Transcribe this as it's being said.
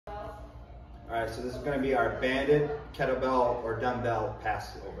All right, so this is gonna be our banded kettlebell or dumbbell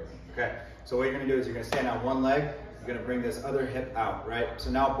pass over. Okay, so what you're gonna do is you're gonna stand on one leg, you're gonna bring this other hip out, right?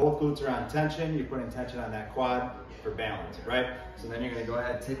 So now both glutes are on tension, you're putting tension on that quad for balance, right? So then you're gonna go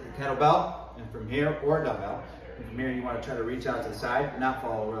ahead and take the kettlebell, and from here, or dumbbell, and from here you wanna try to reach out to the side, not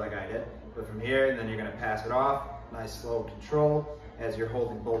fall over like I did, but from here, and then you're gonna pass it off, nice, slow, controlled, as you're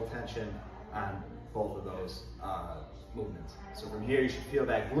holding both tension on both of those movements. So from here, you should feel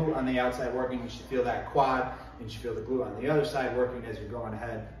that glute on the outside working, you should feel that quad, and you should feel the glute on the other side working as you're going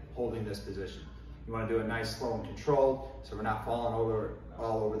ahead, holding this position. You wanna do it nice, slow, and controlled, so we're not falling over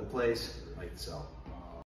all over the place, like so.